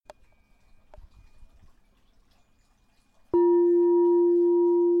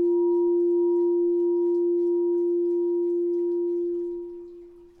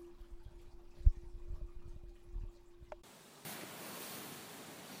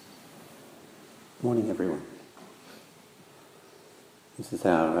Morning, everyone. This is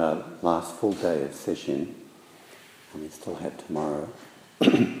our last full day of session, and we still have tomorrow.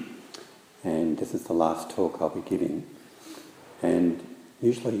 And this is the last talk I'll be giving. And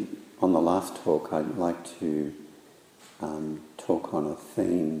usually on the last talk, I'd like to talk on a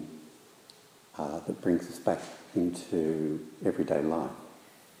theme that brings us back into everyday life,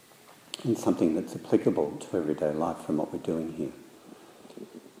 and something that's applicable to everyday life from what we're doing here.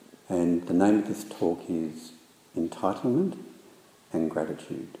 And the name of this talk is Entitlement and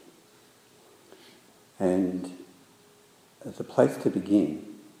Gratitude. And as a place to begin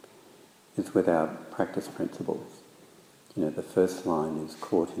is with our practice principles. You know, the first line is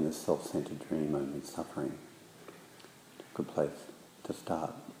caught in a self-centered dream, only suffering. Good place to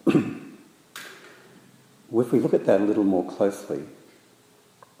start. If we look at that a little more closely,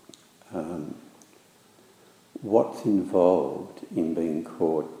 what's involved in being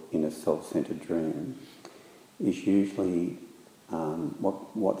caught in a self-centered dream is usually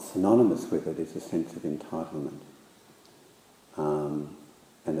what's synonymous with it is a sense of entitlement and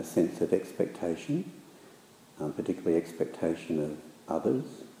a sense of expectation, particularly expectation of others,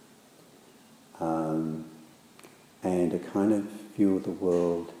 and a kind of view of the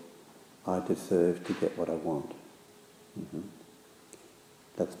world, I deserve to get what I want. Mm-hmm.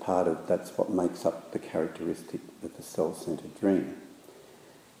 That's what makes up the characteristic of the self-centered dream.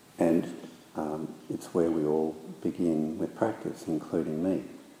 And it's where we all begin with practice, including me.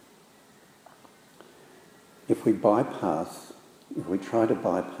 If we try to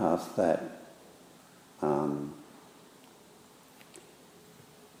bypass that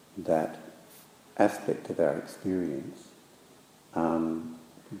aspect of our experience,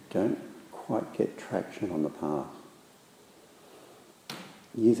 we don't quite get traction on the path.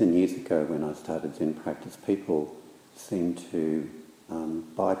 Years and years ago, when I started Zen practice, people seemed to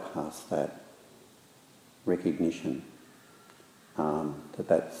bypass that recognition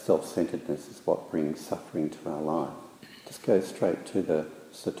that self-centeredness is what brings suffering to our life. Just go straight to the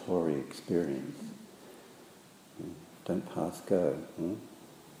Satori experience. Don't pass go.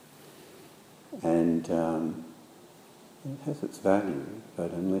 And it has its value,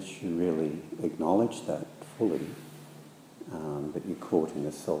 but unless you really acknowledge that fully, that you're caught in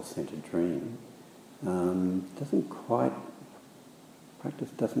a self-centered dream,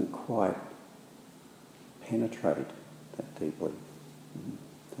 practice doesn't quite penetrate that deeply.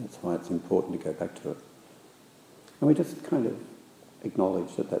 That's why it's important to go back to it. And we just kind of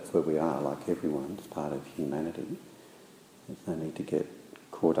acknowledge that that's where we are, like everyone, it's part of humanity. There's no need to get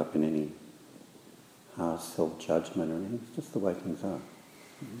caught up in any harsh self-judgment or anything. It's just the way things are.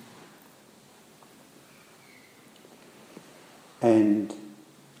 And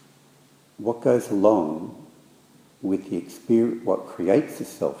what goes along with the experience, what creates a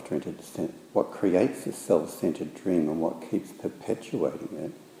self-centered dream and what keeps perpetuating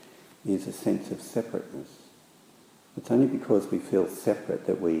it is a sense of separateness. It's only because we feel separate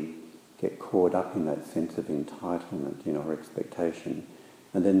that we get caught up in that sense of entitlement, or expectation.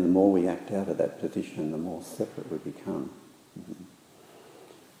 And then the more we act out of that position, the more separate we become. Mm-hmm.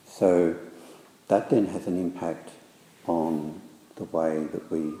 So that then has an impact on the way that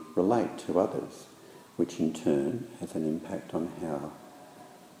we relate to others, which in turn has an impact on how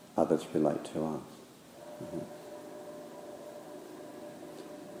others relate to us. Mm-hmm.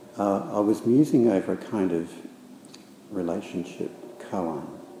 I was musing over a kind of relationship koan.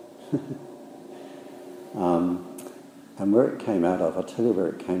 And where it came out of, I'll tell you where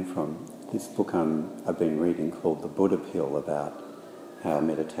it came from. This book I've been reading called The Buddha Pill, about how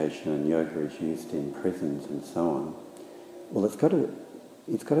meditation and yoga is used in prisons and so on. Well, it's got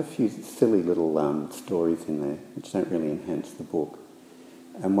a few silly little stories in there which don't really enhance the book.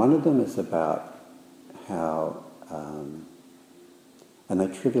 And one of them is about how, and they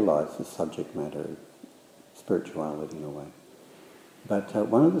trivialise the subject matter of spirituality in a way. But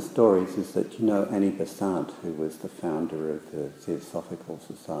one of the stories is that, Annie Besant, who was the founder of the Theosophical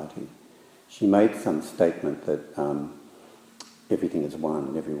Society, she made some statement that everything is one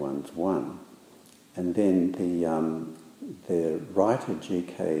and everyone's one. And then the writer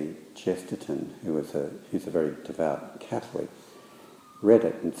G.K. Chesterton, who's a very devout Catholic, read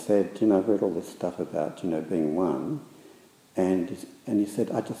it and said, I've read all this stuff about, being one, and he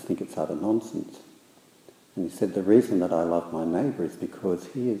said, I just think it's utter nonsense. And he said, the reason that I love my neighbour is because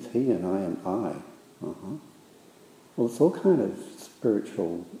he is he and I am I. Uh-huh. Well, it's all kind of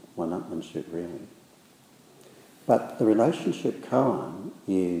spiritual one-upmanship, really. But the relationship koan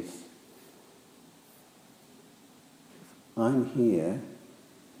is, I'm here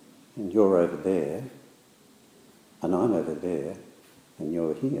and you're over there, and I'm over there and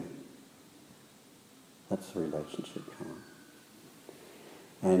you're here. That's the relationship koan.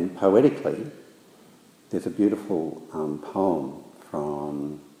 And poetically, there's a beautiful poem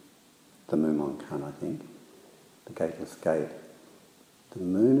from the Mumon koan, I think, The Gateless Gate. The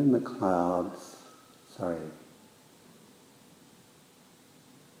moon and the clouds, the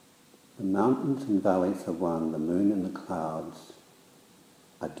mountains and valleys are one, the moon and the clouds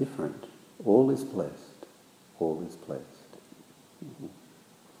are different. All is blessed, all is blessed. Mm-hmm.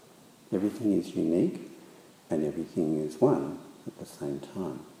 Everything is unique and everything is one at the same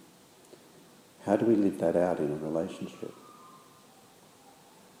time. How do we live that out in a relationship?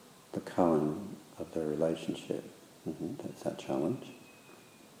 The koan of the relationship. That's our challenge.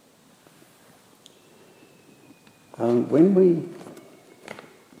 When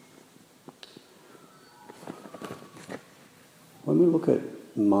we look at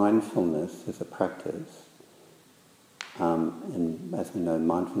mindfulness as a practice, and as we know,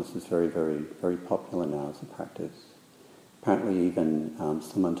 mindfulness is very, very, very popular now as a practice. Apparently even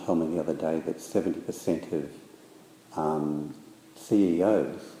someone told me the other day that 70% of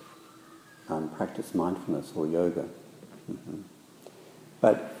CEOs practice mindfulness or yoga.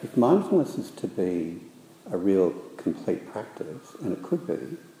 But if mindfulness is to be a real complete practice, and it could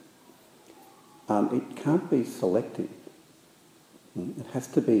be, it can't be selective. It has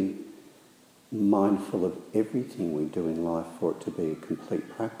to be mindful of everything we do in life for it to be a complete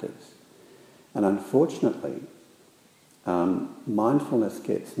practice. And unfortunately, mindfulness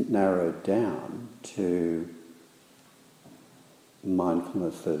gets narrowed down to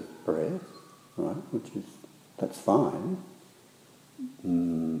mindfulness of breath, right? That's fine.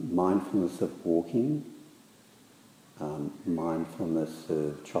 Mindfulness of walking, mindfulness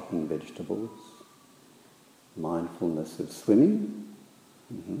of chopping vegetables, mindfulness of swimming,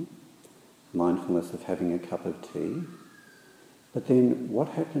 mindfulness of having a cup of tea. But then what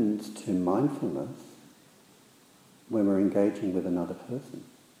happens to mindfulness when we're engaging with another person?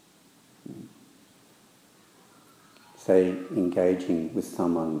 Say, engaging with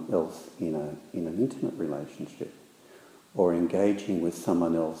someone else in an intimate relationship, or engaging with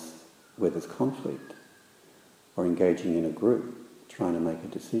someone else where there's conflict, or engaging in a group trying to make a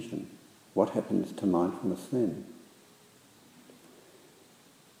decision. What happens to mindfulness then?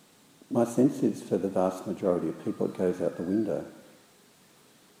 My sense is for the vast majority of people it goes out the window.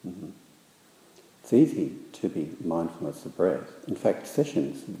 It's easy to be mindfulness of breath. In fact,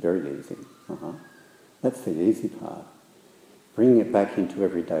 sessions are very easy. That's the easy part. Bringing it back into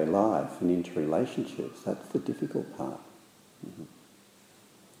everyday life and into relationships, that's the difficult part.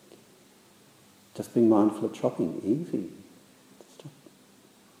 Just being mindful of chopping, easy. Stop.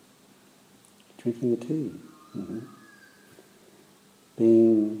 Drinking the tea.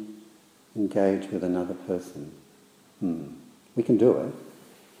 Being engaged with another person. We can do it.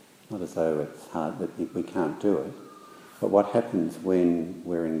 Not as though it's hard that we can't do it. But what happens when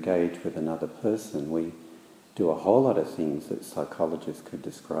we're engaged with another person? We do a whole lot of things that psychologists could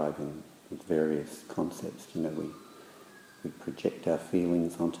describe in various concepts. We project our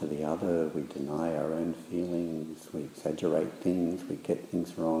feelings onto the other, we deny our own feelings, we exaggerate things, we get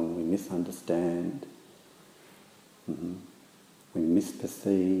things wrong, we misunderstand, we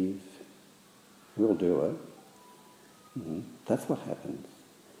misperceive. We all do it. That's what happens.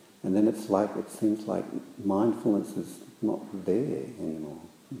 And then it seems like mindfulness is not there anymore.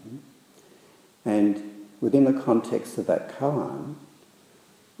 And within the context of that koan,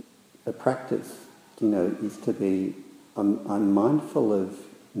 the practice, is to be, I'm mindful of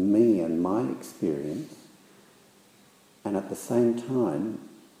me and my experience, and at the same time,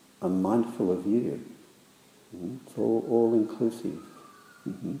 I'm mindful of you. It's all inclusive.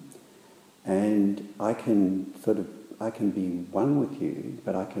 And I can be one with you,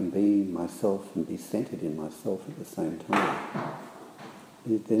 but I can be myself and be centred in myself at the same time.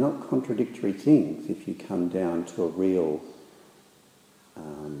 They're not contradictory things if you come down to a real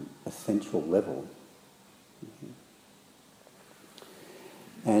essential level.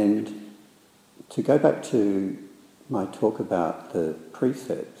 And to go back to my talk about the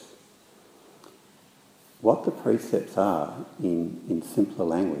precepts, what the precepts are in simpler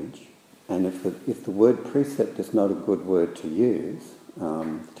language, and if the word precept is not a good word to use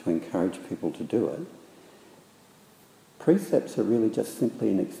to encourage people to do it, precepts are really just simply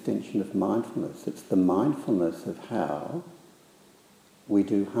an extension of mindfulness. It's the mindfulness of how we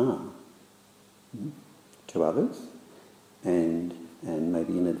do harm to others and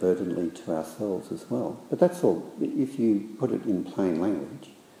maybe inadvertently to ourselves as well. But that's all, if you put it in plain language,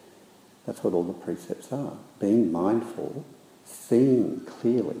 that's what all the precepts are. Being mindful, seeing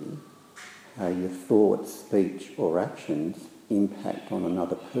clearly how your thoughts, speech or actions impact on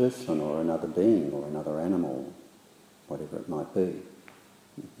another person or another being or another animal, whatever it might be.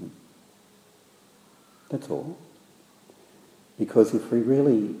 Mm-hmm. That's all. Because if we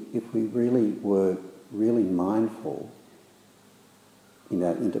really were really mindful in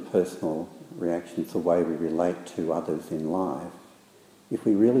our interpersonal reactions, the way we relate to others in life, if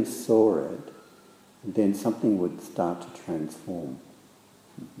we really saw it, then something would start to transform.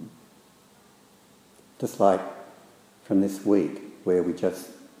 Mm-hmm. Just like from this week, where we just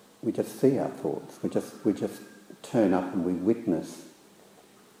see our thoughts, we just turn up and we witness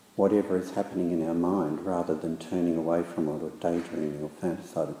whatever is happening in our mind, rather than turning away from it or daydreaming or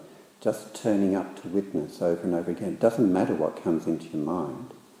fantasizing. Just turning up to witness over and over again. It doesn't matter what comes into your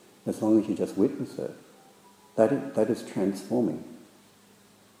mind, as long as you just witness it. That is transforming.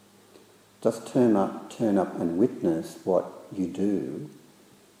 Just turn up and witness what you do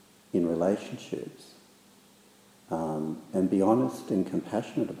in relationships, and be honest and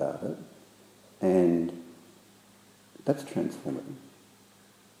compassionate about it, and that's transformative.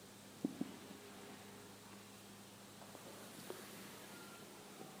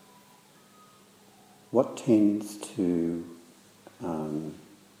 What tends to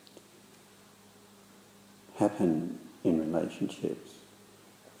happen in relationships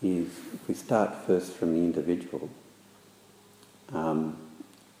is, if we start first from the individual,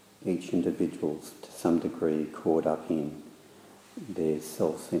 each individual's to some degree caught up in their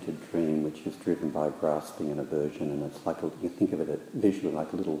self-centered dream, which is driven by grasping and aversion, and it's like you think of it visually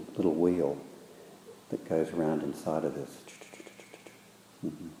like a little wheel that goes around inside of this.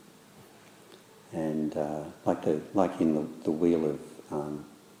 Mm-hmm. And like in the wheel of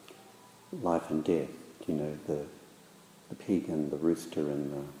life and death, the pig and the rooster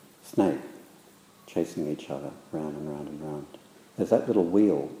and the snake chasing each other round and round and round. There's that little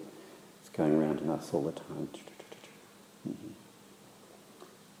wheel that's going around in us all the time,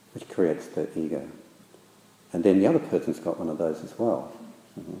 which creates the ego. And then the other person's got one of those as well.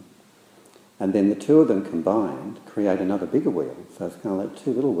 And then the two of them combined create another bigger wheel. So it's kind of like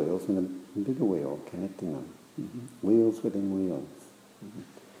two little wheels and a bigger wheel connecting them. Wheels within wheels.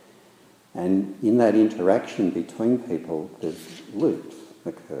 And in that interaction between people, there's loops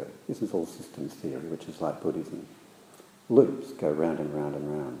occur. This is all systems theory, which is like Buddhism. Loops go round and round and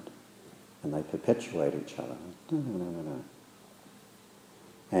round, and they perpetuate each other.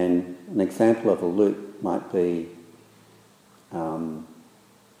 And an example of a loop might be,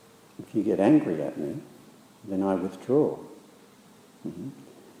 if you get angry at me, then I withdraw. And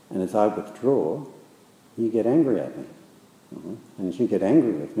as I withdraw, you get angry at me. And as you get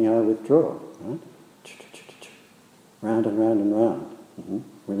angry with me, I withdraw. Right? Round and round and round.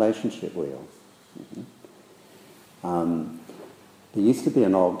 Relationship wheel. There used to be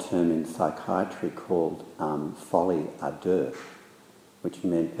an old term in psychiatry called folie à deux, which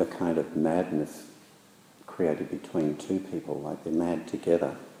meant a kind of madness created between two people, like they're mad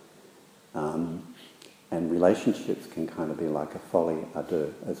together. And relationships can kind of be like a folie à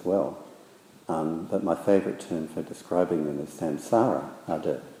deux as well. But my favourite term for describing them is samsara à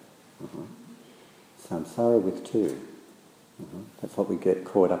deux. Samsara with two. That's what we get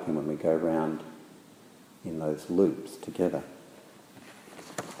caught up in when we go round in those loops together.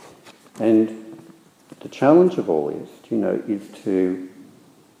 And the challenge of all this, is to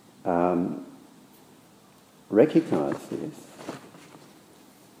recognise this,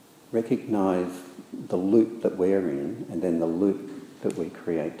 recognise the loop that we're in, and then the loop that we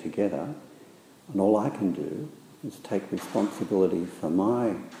create together. And all I can do is take responsibility for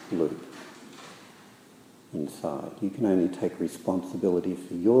my loop inside. You can only take responsibility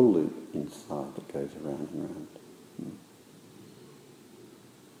for your loop inside that goes around and round.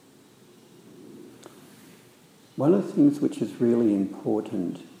 One of the things which is really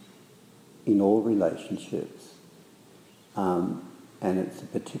important in all relationships, and it's a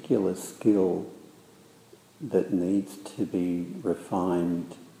particular skill that needs to be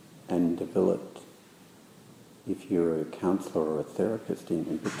refined and developed if you're a counsellor or a therapist,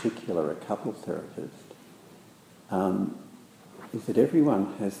 in particular a couple therapist, is that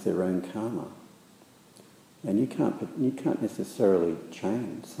everyone has their own karma. And you can't necessarily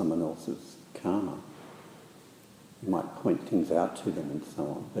change someone else's karma. You might point things out to them and so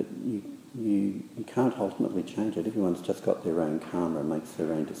on, but you can't ultimately change it. Everyone's just got their own karma, makes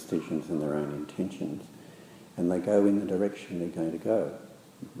their own decisions and their own intentions, and they go in the direction they're going to go.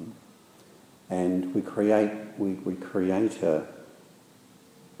 And we create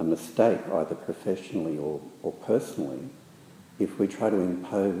a mistake, either professionally or personally, if we try to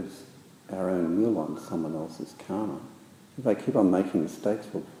impose our own will on someone else's karma. If they keep on making mistakes,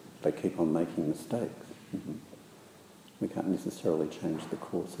 well, they keep on making mistakes. We can't necessarily change the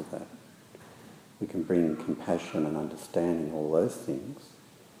course of that. We can bring compassion and understanding, all those things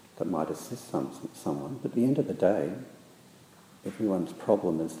that might assist someone, but at the end of the day, everyone's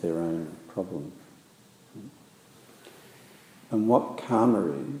problem is their own problem. And what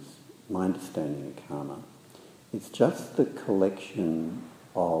karma is, my understanding of karma, it's just the collection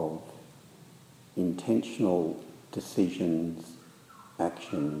of intentional decisions,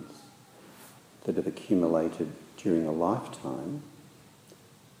 actions that have accumulated during a lifetime,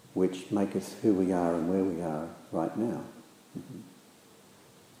 which make us who we are and where we are right now.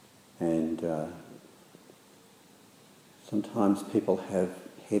 And sometimes people have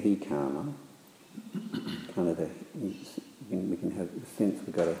heavy karma, kind of we can have the sense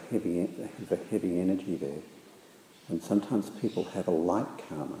we've got a heavy energy there. And sometimes people have a light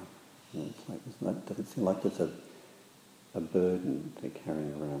karma. It's like, does it seem like there's a burden they're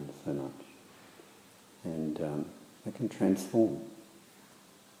carrying around so much? And it can transform.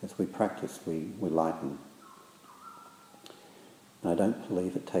 As we practice, we lighten. And I don't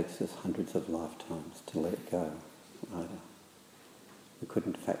believe it takes us hundreds of lifetimes to let it go either. We could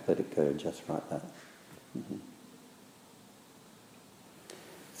in fact let it go just like that.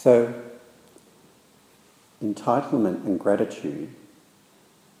 So, entitlement and gratitude,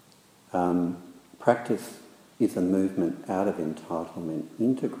 practice is a movement out of entitlement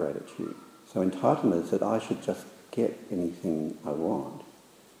into gratitude. So entitlement is that I should just get anything I want.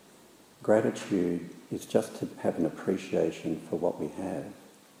 Gratitude is just to have an appreciation for what we have,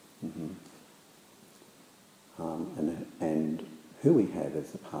 and who we have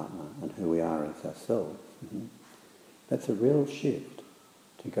as a partner and who we are as ourselves. That's a real shift,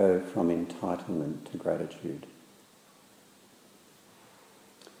 to go from entitlement to gratitude.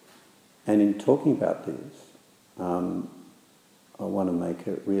 And in talking about this, I want to make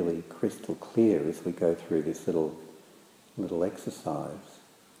it really crystal clear as we go through this little exercise,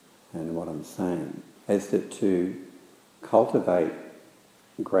 and what I'm saying is that to cultivate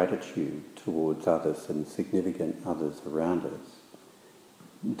gratitude towards others and significant others around us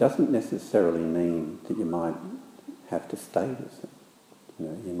doesn't necessarily mean that you might have to stay with them.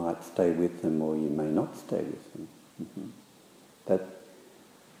 You might stay with them or you may not stay with them.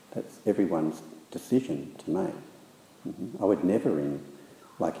 That's everyone's decision to make. I would never, in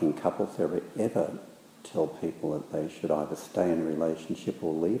couple therapy, ever tell people that they should either stay in a relationship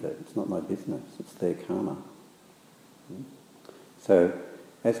or leave it. It's not my business. It's their karma. So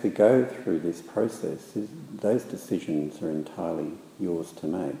as we go through this process, those decisions are entirely yours to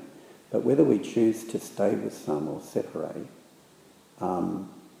make. But whether we choose to stay with some or separate,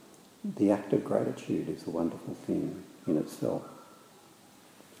 the act of gratitude is a wonderful thing in itself.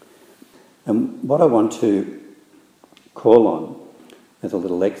 And what I want to call on as a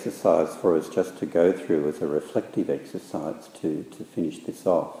little exercise for us just to go through as a reflective exercise to finish this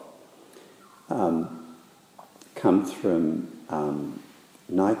off comes from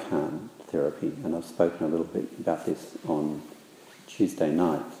Naikan therapy, and I've spoken a little bit about this on Tuesday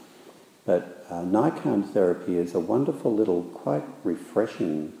nights. But Naikan therapy is a wonderful little, quite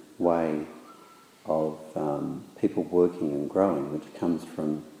refreshing way of people working and growing, which comes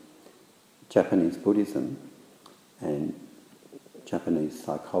from Japanese Buddhism and Japanese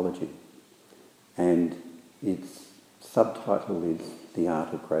psychology. And its subtitle is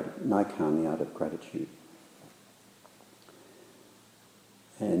Naikan, the Art of Gratitude.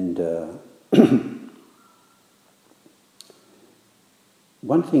 And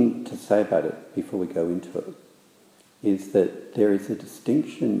one thing to say about it before we go into it is that there is a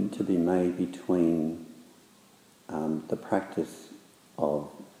distinction to be made between the practice of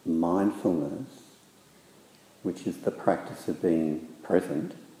mindfulness, which is the practice of being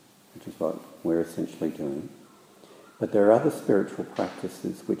present, which is what we're essentially doing. But there are other spiritual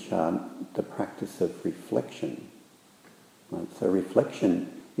practices which are the practice of reflection. Right? So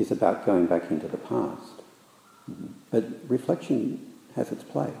reflection is about going back into the past. But reflection has its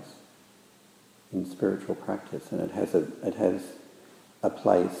place in spiritual practice, and it has a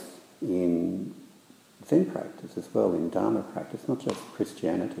place in Zen practice as well, in Dharma practice, not just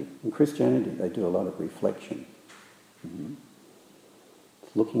Christianity. In Christianity, they do a lot of reflection.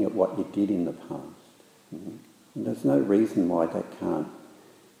 It's looking at what you did in the past. And there's no reason why that can't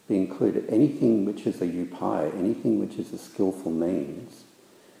be included. Anything which is a upaya, anything which is a skillful means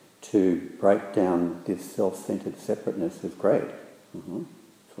to break down this self-centered separateness is great.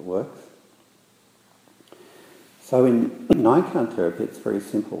 If it works. So in Naikan therapy, it's very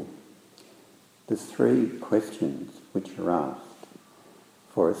simple. There's 3 questions which are asked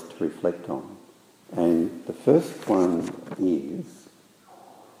for us to reflect on. And the first one is,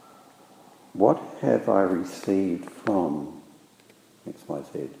 what have I received from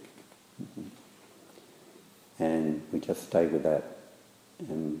XYZ? And we just stay with that,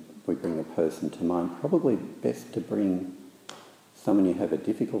 and we bring a person to mind. Probably best to bring someone you have a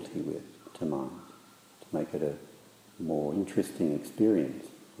difficulty with to mind, to make it a more interesting experience,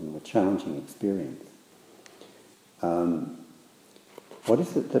 a more challenging experience. What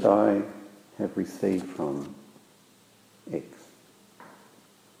is it that I have received from X?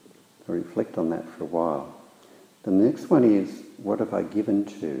 I reflect on that for a while. Then the next one is, what have I given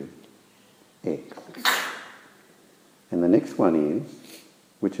to X? And the next one is,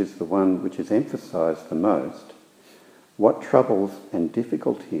 which is the one which is emphasised the most, what troubles and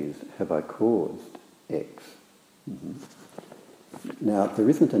difficulties have I caused X? Now, there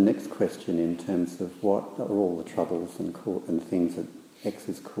isn't a next question in terms of what are all the troubles and things that X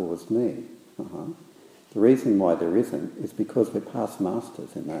has caused me. The reason why there isn't is because we're past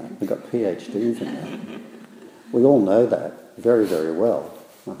masters in that. We've got PhDs in that. We all know that very, very well.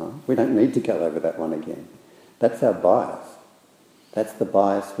 We don't need to go over that one again. That's our bias. That's the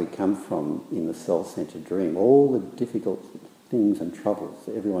bias we come from in the self-centered dream. All the difficult things and troubles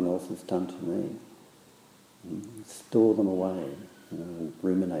that everyone else has done to me. Store them away, and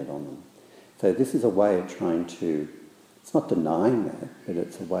ruminate on them. So this is a way of trying to, it's not denying that, but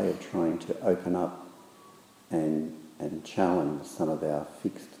it's a way of trying to open up and challenge some of our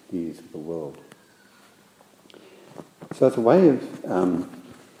fixed views of the world. So as a way of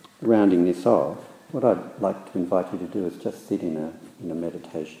rounding this off, what I'd like to invite you to do is just sit in a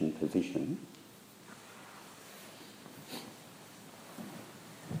meditation position.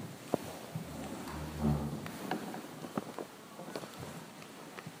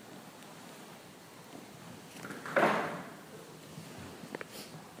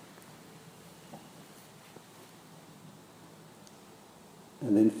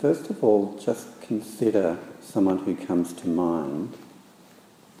 And then first of all, just consider someone who comes to mind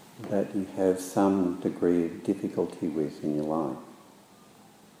that you have some degree of difficulty with in your life.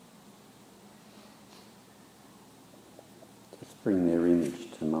 Just bring their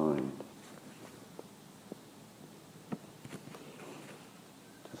image to mind.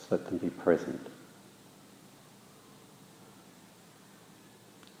 Just let them be present.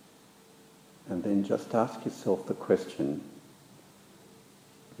 And then just ask yourself the question,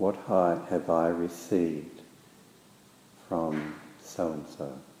 what have I received from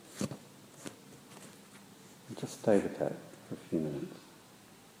so-and-so? And just stay with that for a few minutes.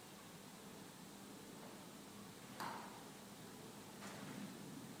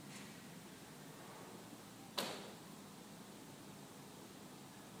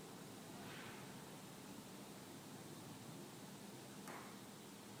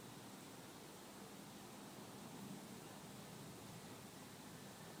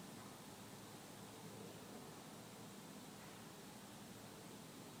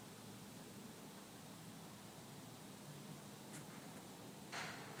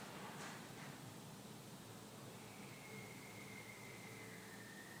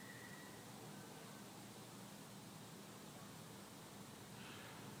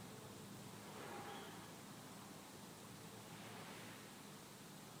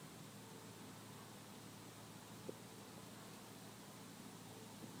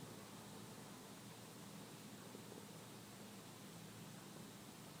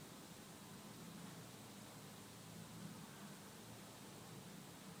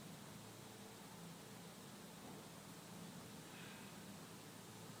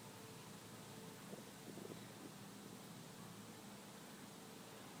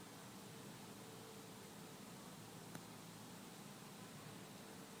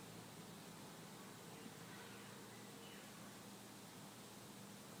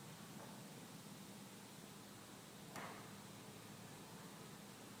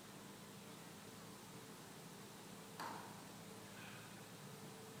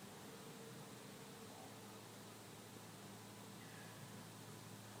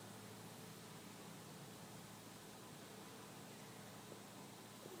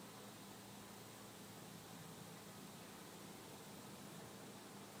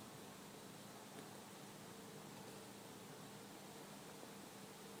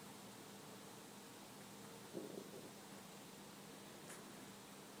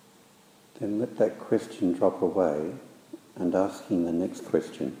 Then let that question drop away and asking the next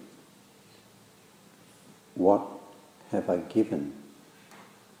question. What have I given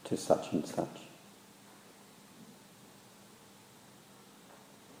to such and such?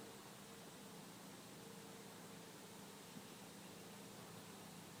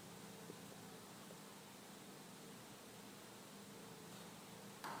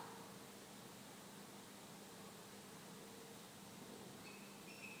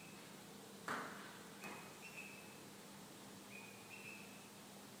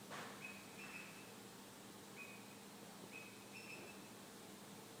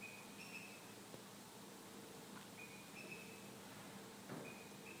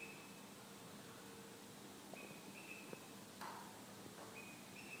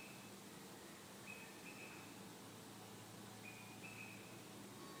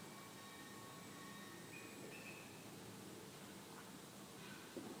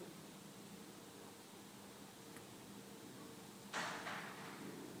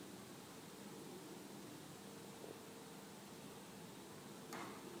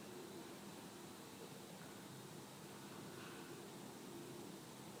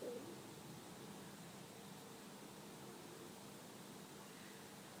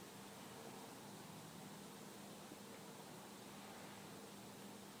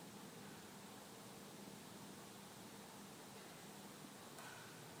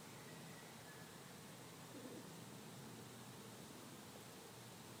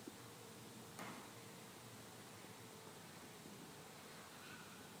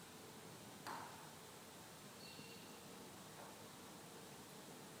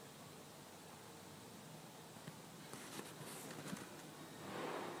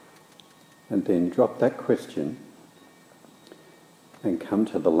 and then drop that question and come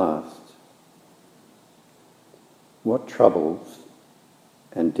to the last. What troubles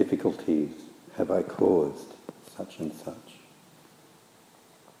and difficulties have I caused, such and such?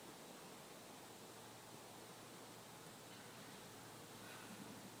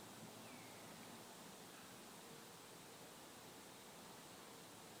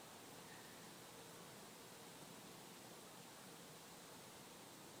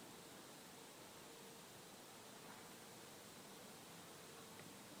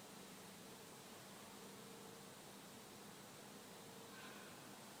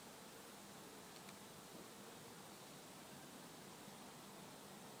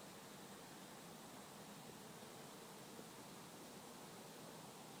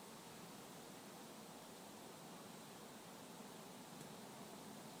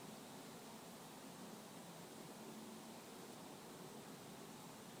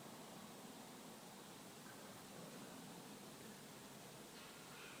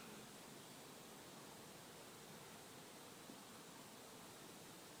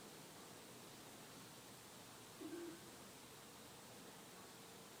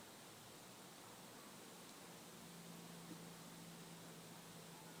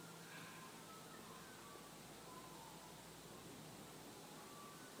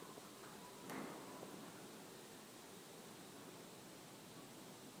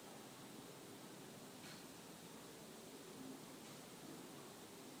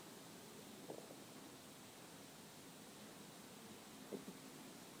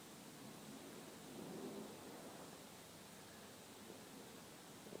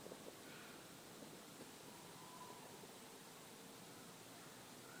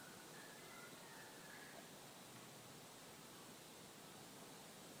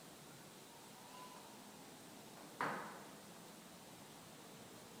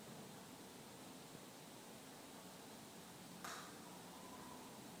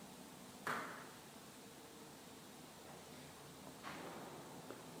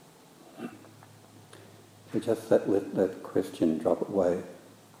 So just let that question drop away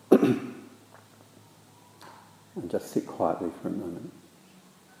and just sit quietly for a moment.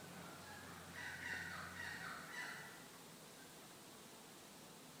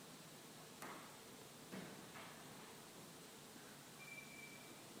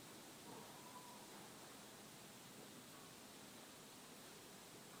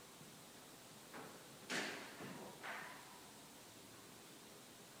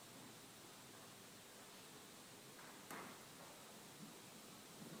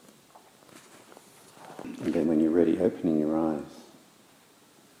 And then when you're ready, opening your eyes.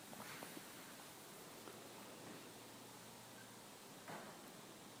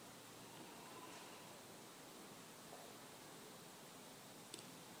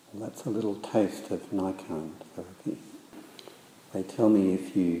 Well, that's a little taste of Naikan therapy. They tell me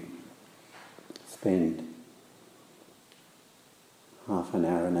if you spend half an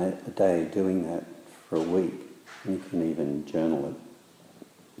hour a day doing that for a week, and you can even journal it,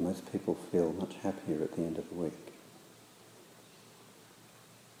 most people feel much happier at the end of the week.